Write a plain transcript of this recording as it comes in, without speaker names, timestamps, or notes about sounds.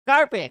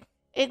Carpet,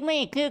 it's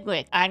me,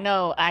 Kyublitz. I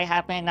know I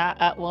have been not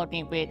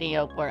uploading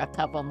video for a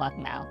couple months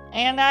now,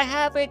 and I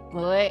have a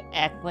good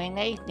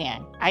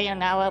explanation. I am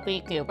now a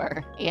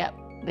VTuber. Yep.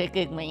 This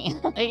is me.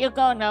 If you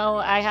don't know,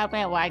 I have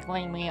been live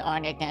streaming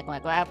on a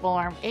different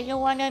platform. If you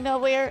want to know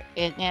where,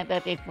 it's in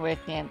the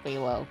description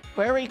below.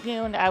 Very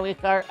soon, I will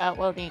start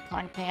uploading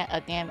content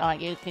again on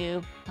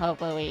YouTube.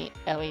 Hopefully,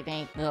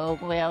 everything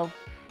goes well.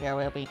 There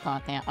will be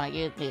content on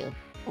YouTube.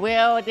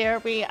 Will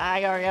there be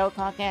IRL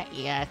content?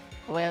 Yes.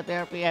 Will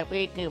there be a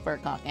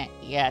VTuber content?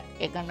 Yes,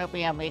 it's gonna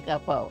be a mix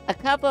of both. A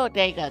couple of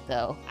days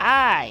ago,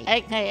 I,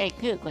 aka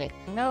Kyublitz,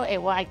 know a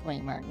live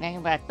streamer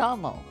named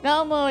Domo.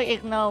 Domo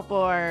is known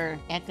for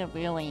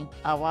interviewing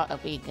a lot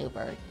of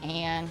VTubers,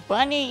 and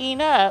funny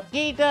enough,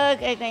 he does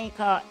a thing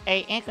called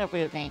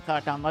interview thing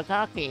called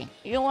Domodachis.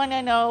 You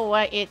wanna know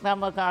what is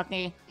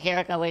Domodachis?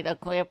 Here's a little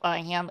clip on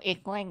him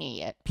explaining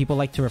it. People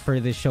like to refer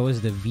to this show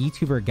as the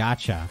VTuber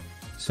gacha.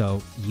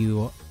 So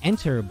you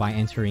enter by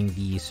entering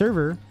the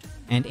server,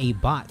 and a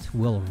bot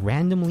will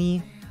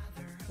randomly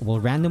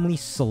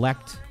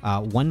select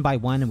one by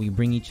one, and we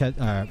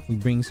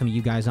bring some of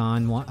you guys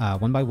on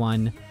one by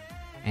one,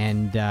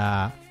 and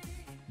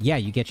yeah,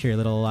 you get your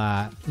little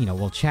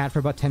we'll chat for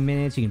about 10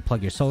 minutes. You can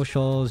plug your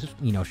socials,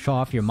 show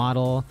off your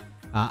model,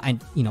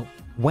 and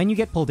when you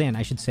get pulled in,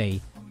 I should say,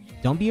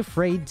 don't be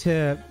afraid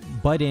to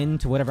butt in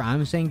to whatever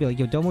I'm saying. Be like,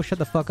 yo, Domo, shut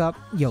the fuck up.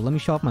 Yo, let me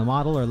show off my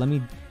model, or let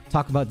me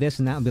talk about this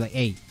and that, and be like,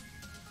 hey,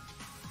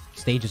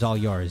 stage is all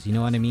yours. You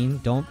know what I mean?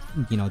 Don't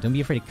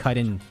be afraid to cut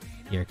in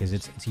here, because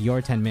it's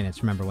your 10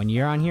 minutes. Remember, when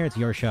you're on here, it's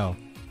your show.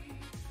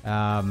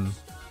 But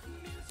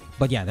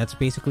yeah, that's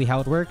basically how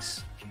it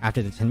works.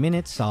 After the 10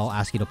 minutes, I'll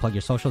ask you to plug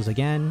your socials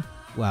again.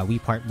 We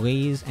part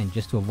ways, and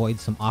just to avoid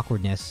some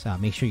awkwardness,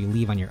 make sure you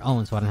leave on your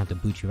own so I don't have to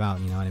boot you out.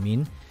 You know what I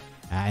mean?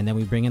 And then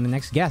we bring in the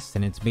next guest,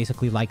 and it's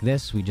basically like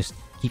this. We just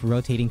keep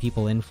rotating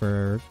people in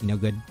for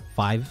good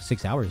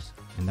 5-6 hours,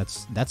 and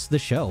that's the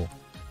show.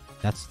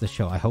 That's the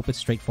show. I hope it's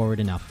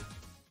straightforward enough.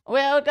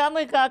 Well,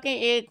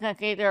 Domodachis is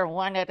considered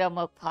one of the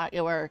most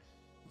popular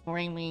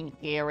streaming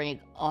series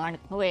on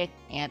Twitch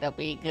and the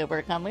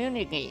VTuber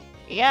community.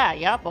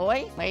 Yeah,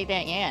 boy, made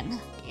it in.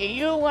 If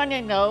you want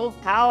to know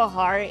how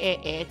hard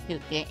it is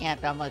to get in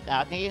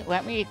Domodachis,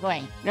 let me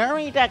explain.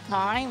 During that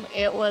time,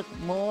 it was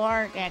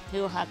more than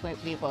 200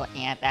 people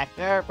in that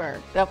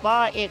server. The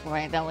bot is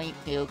randomly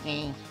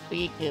choosing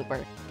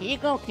VTubers. He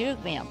can choose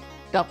them.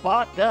 The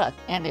bot does,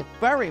 and it's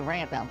very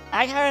random.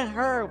 I have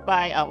heard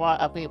by a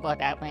lot of people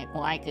that been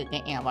trying to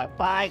get in like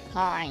 5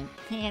 times,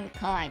 10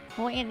 times,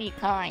 20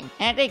 times,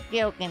 and they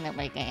still can't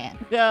make it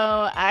in.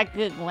 So I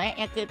just went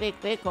into the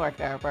Discord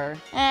server,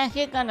 and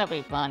it's gonna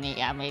be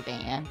funny, I made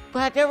it in.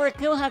 But there were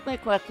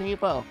 200 plus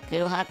people.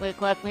 200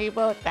 plus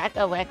people, that's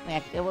a less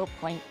than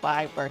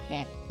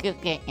 0.5% to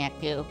get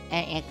into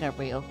an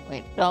interview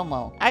with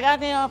Domo. I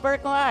got it on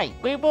first line.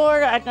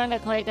 Before I'm gonna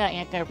click the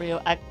interview,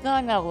 I'm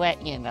gonna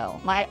let you know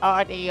my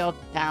audio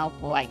sounds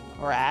like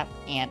crap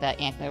in the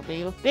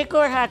interview.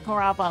 Discord has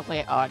problems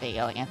with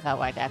audio and stuff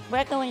like that,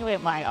 especially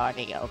with my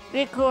audio.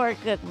 Discord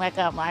just messed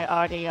up my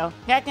audio.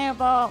 Second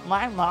of all,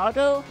 my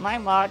model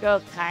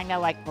kinda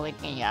like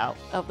blinking out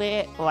a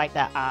bit, like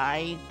the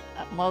eyes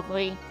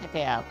mostly. Check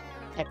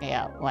it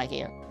out, right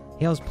here.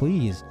 Hails,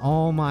 please.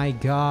 Oh my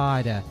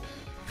god.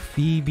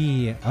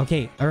 Phoebe.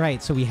 Okay,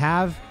 alright, so we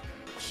have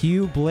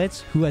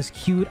Kyublitz, who has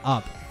queued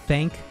up.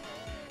 Thank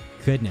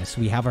goodness.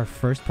 We have our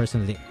first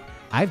person of the day.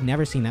 I've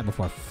never seen that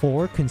before.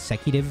 4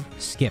 consecutive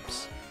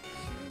skips.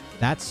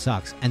 That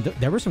sucks. And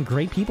there were some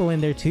great people in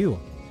there too,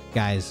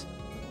 guys.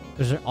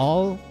 Those are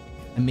all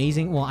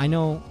amazing. Well, I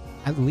know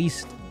at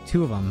least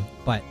 2 of them,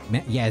 but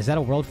yeah, is that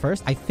a world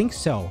first? I think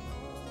so.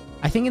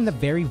 I think in the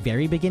very,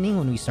 very beginning,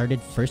 when we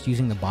started first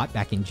using the bot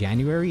back in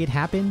January, it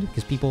happened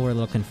because people were a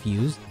little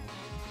confused.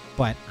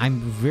 But I'm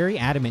very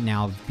adamant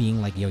now of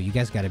being like, yo, you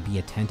guys got to be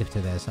attentive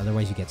to this,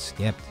 otherwise you get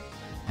skipped.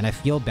 And I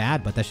feel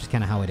bad, but that's just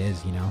kind of how it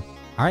is,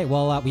 All right,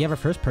 well, we have our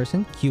first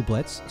person,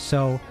 Kyublitz.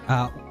 So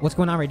what's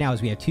going on right now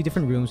is we have 2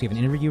 different rooms. We have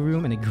an interview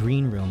room and a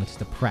green room. It's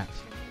the prep.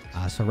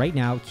 So right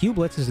now,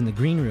 Kyublitz is in the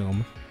green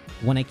room.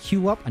 When I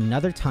queue up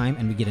another time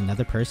and we get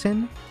another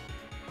person,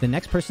 the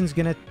next person's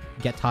going to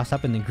get tossed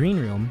up in the green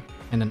room,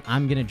 and then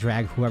I'm going to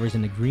drag whoever's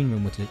in the green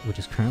room, which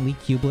is currently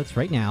Kyublitz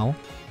right now,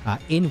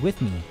 in with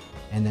me.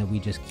 And then we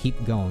just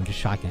keep going, just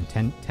shotgun.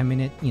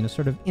 10-minute,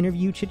 sort of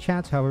interview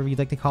chit-chats, however you'd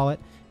like to call it.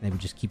 And then we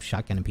just keep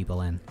shotgunning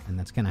people in. And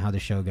that's kind of how the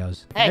show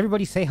goes. Hey.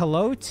 Everybody say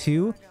hello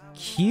to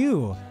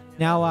Q.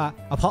 Now,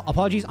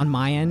 apologies on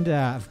my end,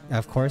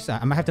 of course.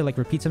 I might have to,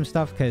 repeat some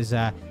stuff, because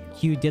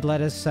Q did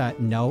let us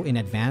know in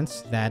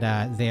advance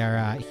that they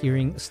are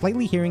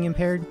slightly hearing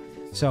impaired.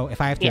 So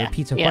if I have to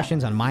repeat some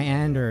questions on my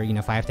end, or,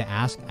 if I have to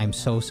ask, I'm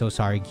so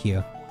sorry,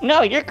 Q.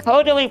 No, you're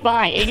totally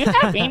fine. If you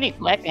have any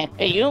questions,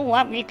 if you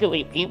want me to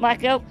repeat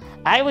myself,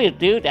 I will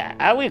do that.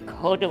 I will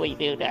totally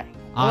do that.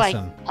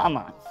 Awesome. Come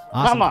on.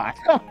 Awesome. Come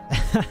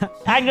on.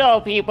 I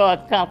know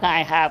people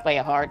sometimes have a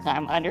hard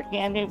time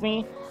understanding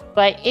me,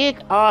 but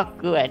it's all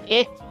good.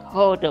 It's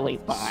totally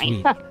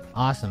fine. Sweet.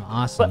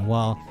 Awesome.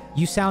 Well,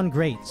 you sound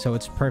great, so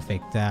it's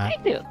perfect.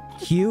 Thank you.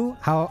 Q,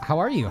 how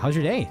are you? How's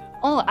your day?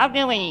 Oh, I'm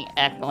doing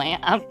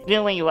excellent. I'm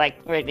doing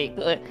like pretty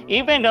good.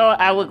 Even though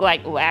I was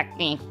like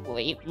lacking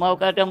sleep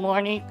most of the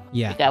morning.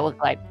 Yeah. Because I was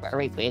like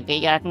very busy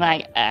last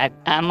night.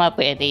 I'm a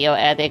video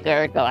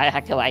editor, so I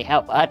have to like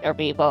help other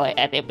people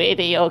edit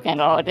videos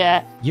and all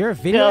that. You're a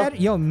video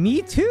editor? Yo,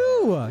 me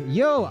too.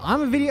 Yo,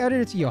 I'm a video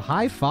editor too. Yo,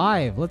 high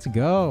five. Let's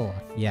go.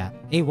 Yeah.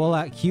 Hey,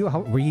 well, Q,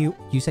 how were you?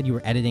 You said you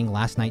were editing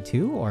last night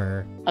too,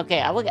 or?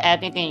 Okay, I was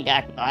editing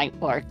last night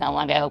for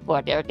someone else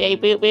for their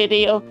debut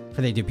video.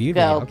 For their debut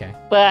video, okay.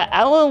 But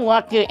I will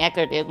want to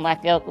introduce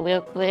myself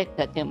real quick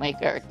to make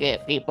sure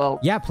that people...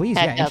 Yeah, please,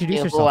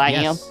 introduce yourself.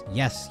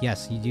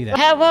 Yes, you do that.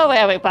 Hello,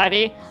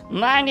 everybody.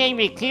 My name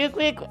is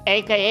Kyublitz,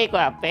 aka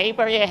my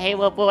favorite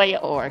Halo boy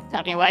or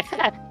something like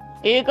that.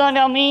 You gonna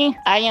know me?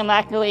 I am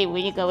actually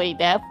legally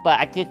deaf, but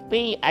I can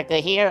speak, I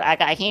can hear, I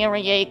got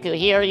hearing aid to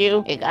hear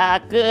you. It's all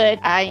good.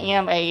 I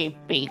am a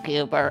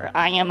VTuber.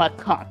 I am a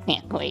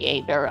content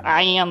creator.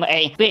 I am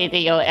a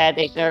video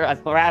editor, a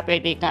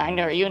graphic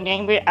designer, you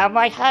name it. I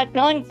might have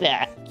done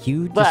that.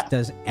 Q just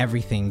does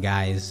everything,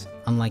 guys.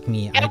 Unlike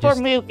me,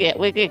 music,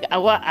 which is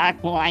what I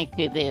like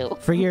to do.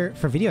 For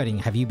video editing,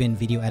 have you been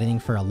video editing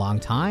for a long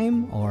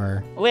time,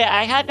 or? Well,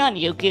 I had on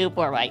YouTube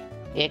for like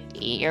 6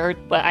 years,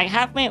 but I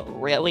haven't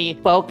really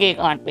focused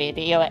on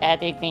video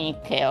editing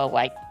till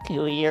like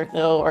 2 years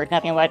ago or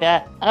something like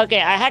that. Okay,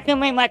 I had to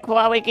make my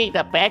quality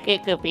the best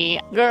it could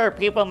be. Sure,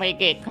 people may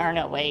get turned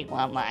away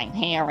from my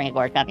hearing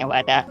or something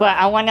like that, but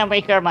I want to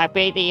make sure my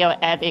video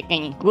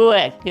editing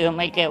good to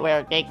make it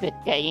where they could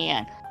stay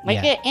in.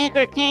 Make it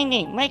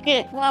entertaining, make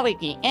it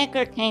quality,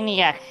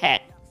 entertaining as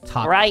heck.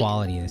 Top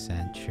quality, they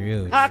said.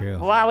 True. Top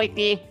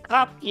quality,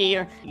 top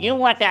tier. You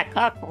want that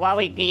top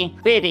quality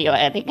video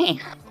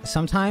editing.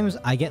 Sometimes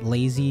I get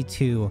lazy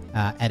to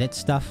edit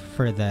stuff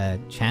for the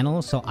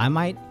channel, so I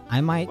might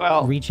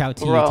reach out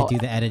to you to do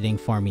the editing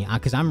for me,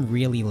 because I'm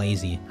really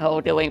lazy. How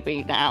doing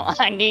me now?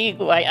 I need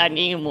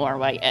more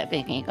like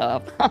editing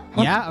up.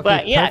 Yeah,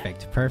 okay,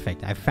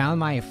 perfect. I found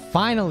my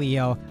finally,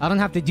 yo. I don't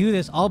have to do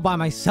this all by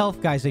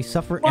myself, guys. I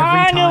suffer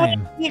every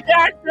time. You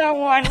got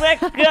someone.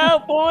 Let's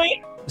go, boy.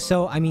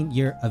 So, I mean,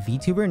 you're a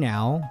VTuber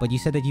now, but you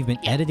said that you've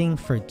been editing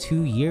for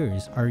 2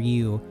 years.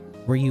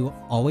 Were you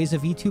always a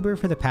VTuber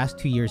for the past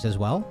 2 years as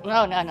well?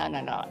 No.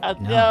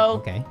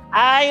 Okay.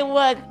 I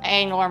was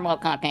a normal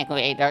content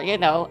creator, you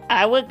know.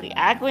 I was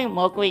actually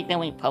mostly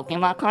doing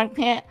Pokemon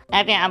content,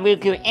 and then I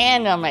moved to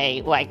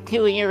anime like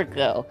 2 years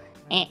ago.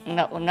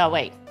 No,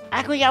 wait.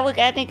 Actually, I was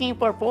editing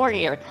for 4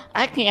 years.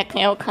 I can't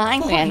tell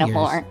time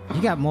anymore.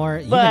 You got more.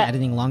 You've been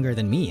editing longer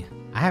than me.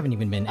 I haven't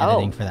even been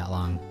editing for that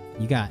long.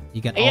 You got all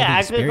the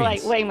experience. I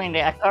was like, wait a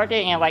minute, I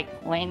started in like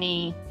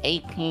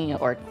 2018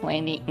 or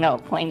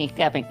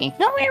 2017,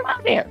 somewhere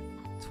around there.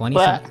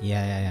 2017?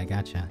 Yeah,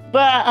 gotcha.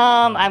 But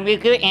I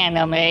moved to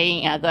anime,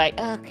 and I was like,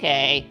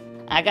 okay,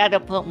 I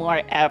gotta put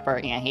more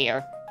effort in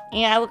here.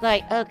 And I was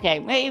like, okay,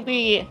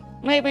 maybe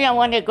I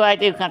want to go and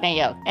do something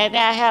else. And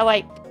then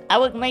I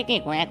was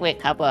making plans with a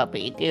couple of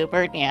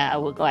VTubers, and I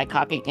was like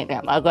talking to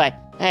them. I was like,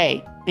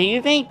 hey, do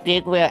you think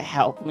this will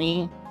help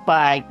me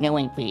by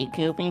doing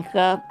VTubing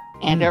stuff?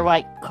 And they're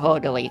like,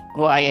 totally.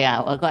 Well,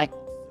 yeah. I was like,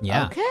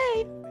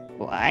 okay,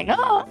 why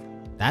not?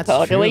 That's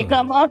totally true.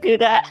 Come on to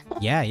that.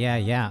 Yeah.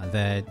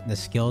 The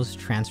skills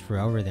transfer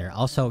over there.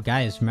 Also,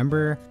 guys,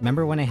 remember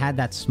when I had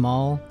that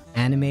small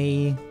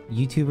anime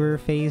YouTuber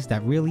phase,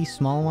 that really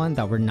small one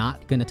that we're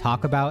not gonna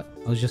talk about?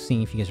 I was just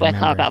seeing if you guys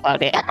remember. Let's talk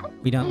about it.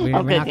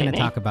 We're not gonna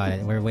talk about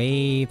it. We're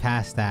way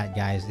past that,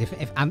 guys.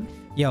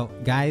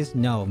 Guys,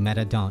 no,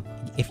 meta don't.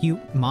 If you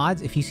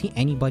see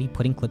anybody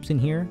putting clips in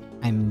here,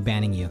 I'm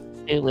banning you.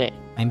 Do it.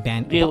 I'm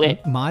banning. Do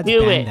it. Mods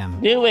do ban it. them.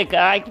 Do it,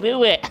 guys.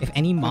 Do it. If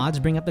any mods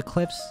bring up the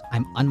clips,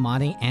 I'm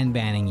unmodding and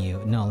banning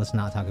you. No, let's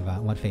not talk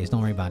about what phase.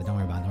 Don't worry about it.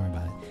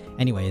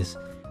 Anyways,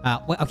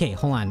 okay,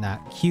 hold on.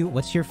 Q,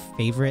 what's your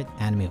favorite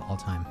anime of all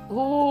time?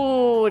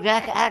 Ooh,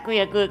 that's actually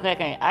a good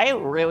question. I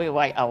really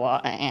like a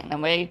lot of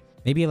anime.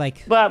 Maybe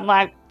like. But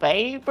my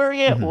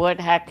favorite would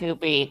have to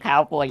be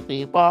Cowboy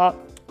Bebop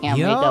and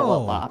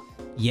Megalobox.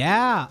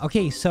 Yeah.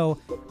 Okay, so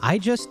I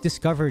just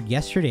discovered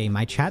yesterday.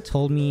 My chat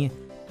told me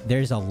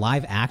there's a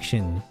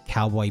live-action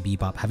Cowboy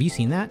Bebop. Have you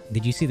seen that?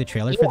 Did you see the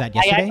trailer for that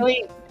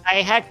yesterday?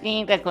 I have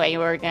seen the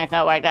trailer and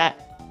stuff like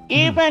that.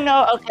 Even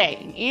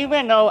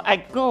though I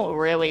don't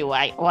really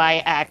like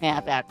action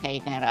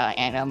adaptation of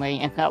anime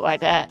and stuff like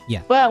that.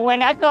 Yeah. But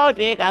when I saw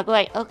this, I was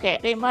like, okay,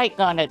 they might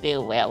gonna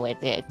do well with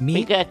this.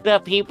 Because the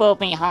people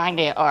behind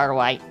it are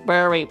like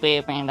very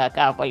big in the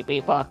Cowboy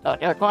Bebop, so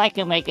they're going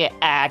to make it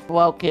act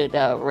well to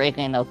the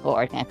original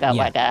source and stuff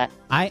like that.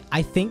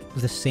 I think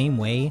the same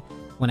way.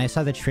 When I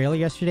saw the trailer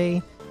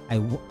yesterday,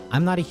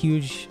 I'm not a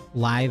huge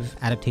live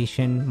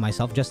adaptation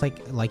myself, just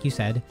like you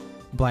said,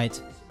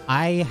 but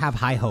I have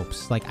high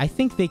hopes. Like, I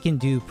think they can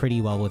do pretty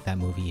well with that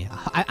movie.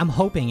 I'm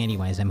hoping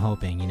anyways. You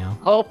know?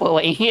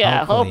 Hopefully.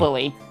 Yeah.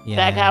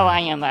 That's how I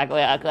am. I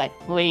was like,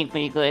 please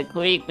be good.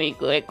 Please.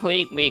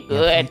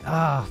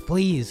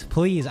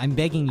 I'm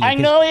begging you. I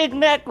know it's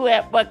not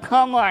good, but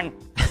come on.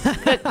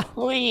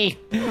 Please.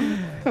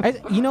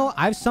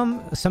 I've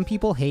some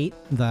people hate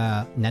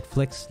the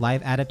Netflix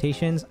live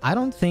adaptations. I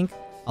don't think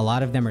a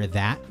lot of them are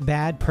that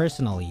bad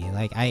personally.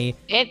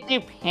 It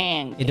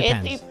depends.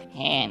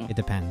 It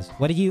depends.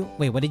 What did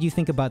you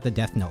think about the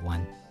Death Note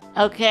one?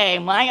 Okay,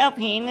 my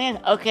opinion.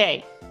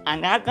 Okay,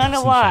 I'm not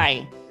gonna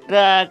lie.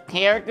 The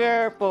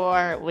character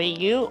for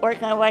Ryu or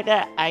something like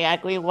that, I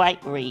actually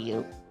like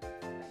Ryu.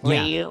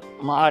 Yeah. Ryu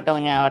model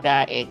now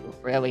that is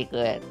really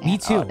good. Me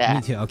too.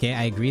 Okay,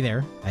 I agree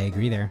there.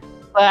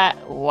 But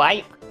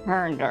White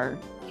Turner,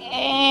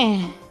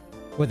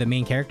 With the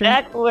main character?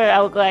 that's where I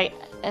was like,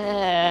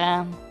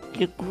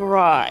 you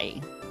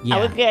cry. Yeah.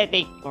 I would get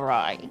they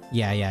cry.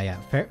 Yeah.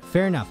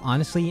 Fair enough.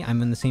 Honestly,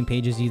 I'm on the same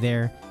page as you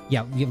there.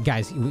 Yeah, you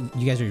guys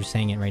are just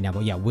saying it right now,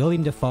 but yeah,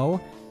 William Dafoe,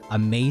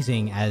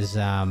 amazing as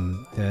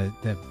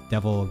the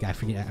devil guy. I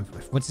forget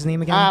what's his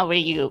name again.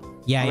 Ryu.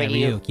 Yeah,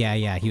 Ryuk.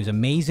 Yeah, he was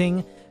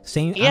amazing.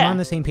 I'm on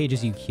the same page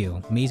as you,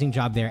 Q. Amazing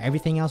job there.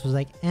 Everything else was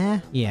like, yeah.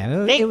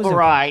 They it was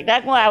cry. okay.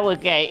 That's what I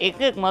would say. It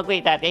could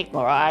mostly that they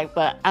cry,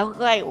 but I was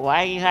like,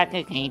 why you have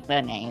to change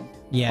the name?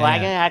 Yeah. Why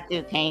you have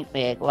to change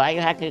this? Why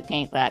you have to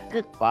change that?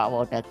 Just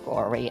follow the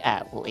story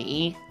at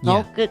least.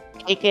 Don't just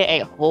take it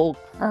a whole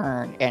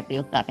turn and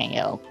do something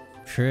else.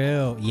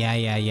 True. Yeah.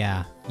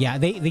 Yeah,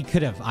 they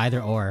could have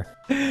either or.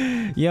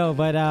 Yo,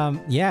 but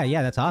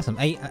yeah, that's awesome.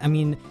 I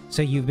mean,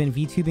 so you've been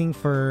VTubing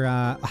for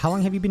how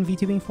long have you been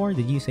VTubing for?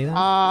 Did you say that?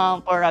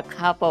 For a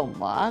couple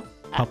months.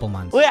 Couple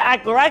months. Well, I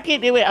glad to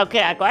do it.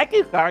 Okay, I glad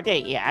to start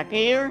it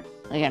here.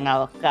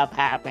 Stuff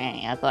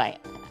happening. It's like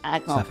I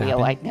don't feel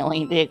like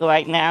doing this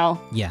right now.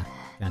 Yeah,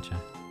 gotcha.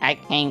 I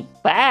came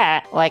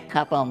back like a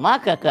couple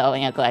months ago,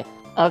 and it's like,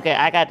 okay,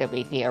 I got to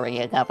be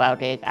serious about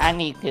this. I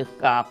need to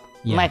stop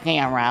messing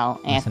around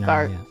and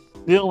start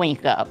doing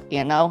stuff,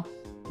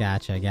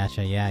 Gotcha,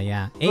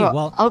 yeah. Hey,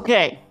 well...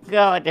 Okay,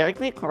 so there's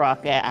a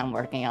rocket I'm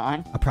working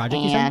on. A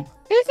project, you said?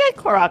 There's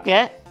a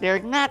rocket.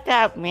 There's not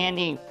that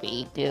many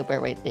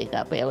VTubers with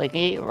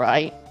disability,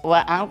 right?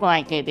 What I'm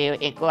going to do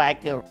is going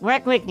to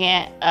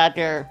represent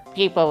other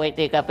people with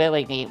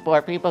disability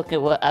for people to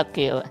look up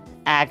to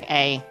as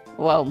a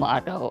role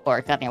model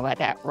or something like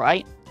that,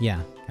 right? Yeah,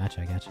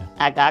 gotcha.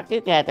 I got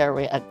together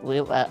with a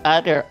group of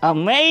other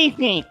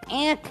amazing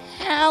and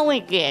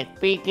talented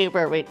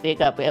VTubers with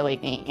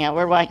disability, and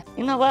we're like,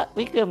 you know what?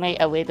 We could make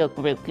a little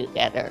group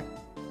together.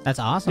 That's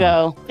awesome.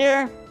 So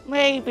there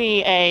may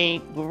be a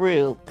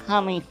group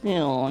coming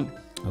soon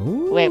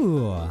with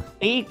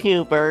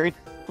VTubers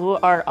who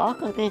are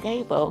also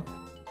disabled.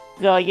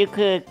 So you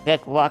could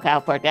just walk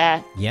out for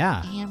that.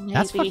 Yeah,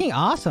 that's fucking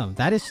awesome.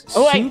 That is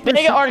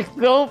they are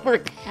super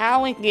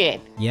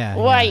talented. Yeah.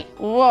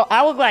 Well,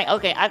 I was like,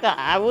 okay, I thought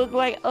I was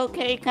like,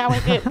 okay,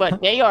 talented,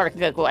 but they are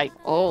just like,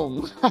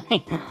 oh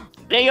my,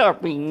 they are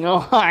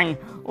beyond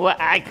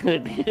what I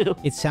could do.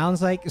 It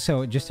sounds like,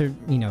 so just to,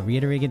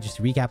 reiterate it, just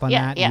to recap on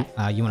that,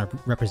 you want to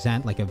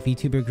represent like a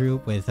VTuber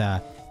group with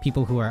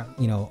people who are,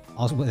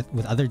 also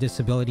with other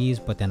disabilities,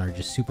 but then are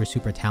just super,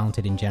 super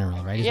talented in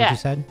general, right? Is what you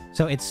said?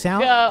 So it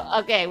sounds...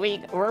 So, okay,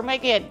 we're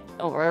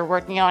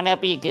working on a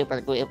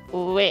VTuber group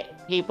with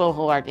people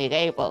who are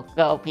disabled,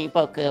 so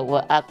people could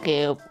look up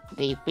to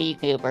the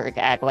VTubers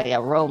as like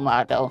a role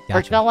model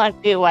or someone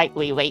to like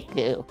relate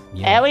to.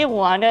 Every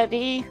one of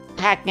these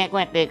has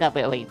different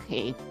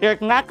disabilities. There's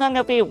not going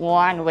to be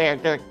one where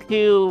there's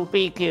two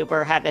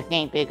VTubers have the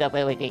same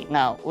disability.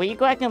 No, we're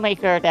going to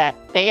make sure that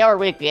they are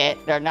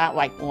legit. They're not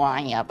like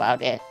lying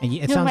about it. And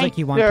it sounds like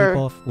you want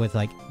people with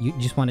like, you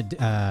just wanted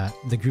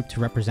the group to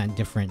represent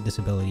different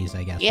disabilities,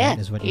 I guess, right?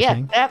 Is what you're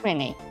saying? Yeah,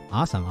 definitely.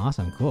 Awesome.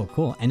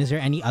 Cool. And is there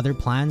any other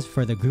plans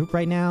for the group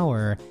right now,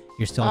 or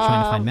you're still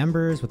trying to find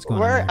members? What's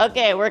going on there?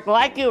 Okay, we're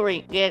going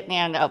to get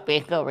an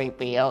official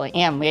reveal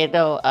in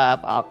middle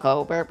of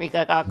October,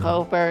 because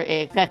October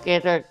is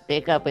considered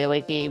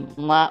disability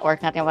month or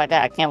something like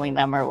that. I can't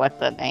remember what's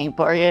the name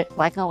for it.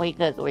 Why can't we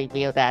just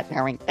reveal that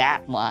during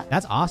that month?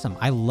 That's awesome.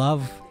 I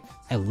love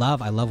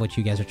what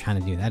you guys are trying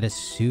to do. That is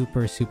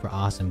super, super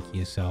awesome,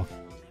 Q. So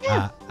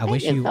I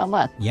wish you so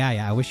much.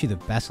 Yeah, I wish you the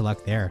best of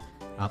luck there.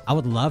 I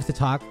would love to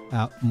talk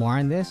more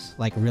on this.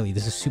 Like, really,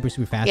 this is super,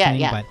 super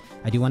fascinating. But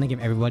I do want to give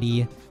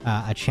everybody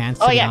a chance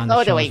to get on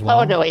the show as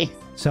well.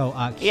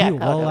 So, Q,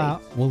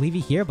 we'll leave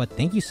you here. But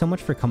thank you so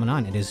much for coming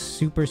on. It is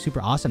super,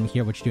 super awesome to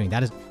hear what you're doing.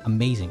 That is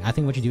amazing. I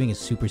think what you're doing is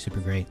super, super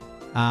great.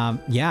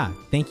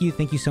 Thank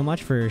you so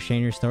much for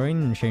sharing your story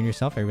and sharing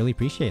yourself. I really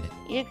appreciate it.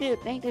 You too.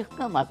 Thank you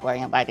so much for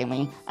inviting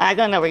me. I'm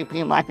gonna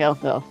repeat myself,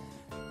 so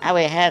I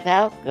will head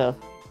out. Go.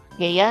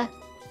 See ya.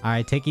 All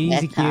right, take it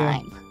easy, Q.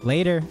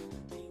 Later.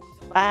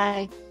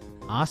 Bye.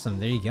 Awesome.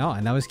 There you go.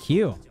 And that was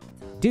Q.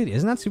 Dude,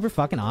 isn't that super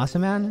fucking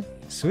awesome, man?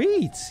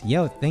 Sweet.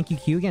 Yo, thank you,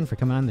 Q, again for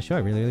coming on the show. I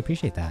really, really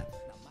appreciate that.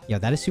 Yo,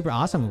 that is super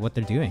awesome what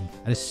they're doing.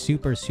 That is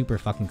super, super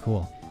fucking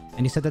cool.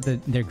 And you said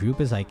that their group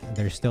is like,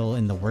 they're still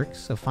in the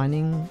works of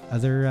finding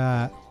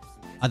other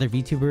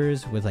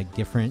VTubers with like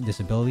different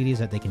disabilities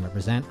that they can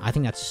represent. I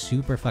think that's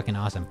super fucking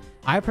awesome.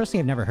 I personally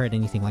have never heard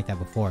anything like that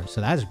before.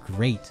 So that is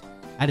great.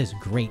 That is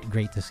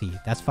great to see.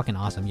 That's fucking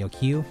awesome. Yo,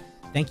 Q,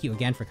 thank you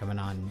again for coming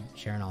on and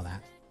sharing all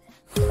that.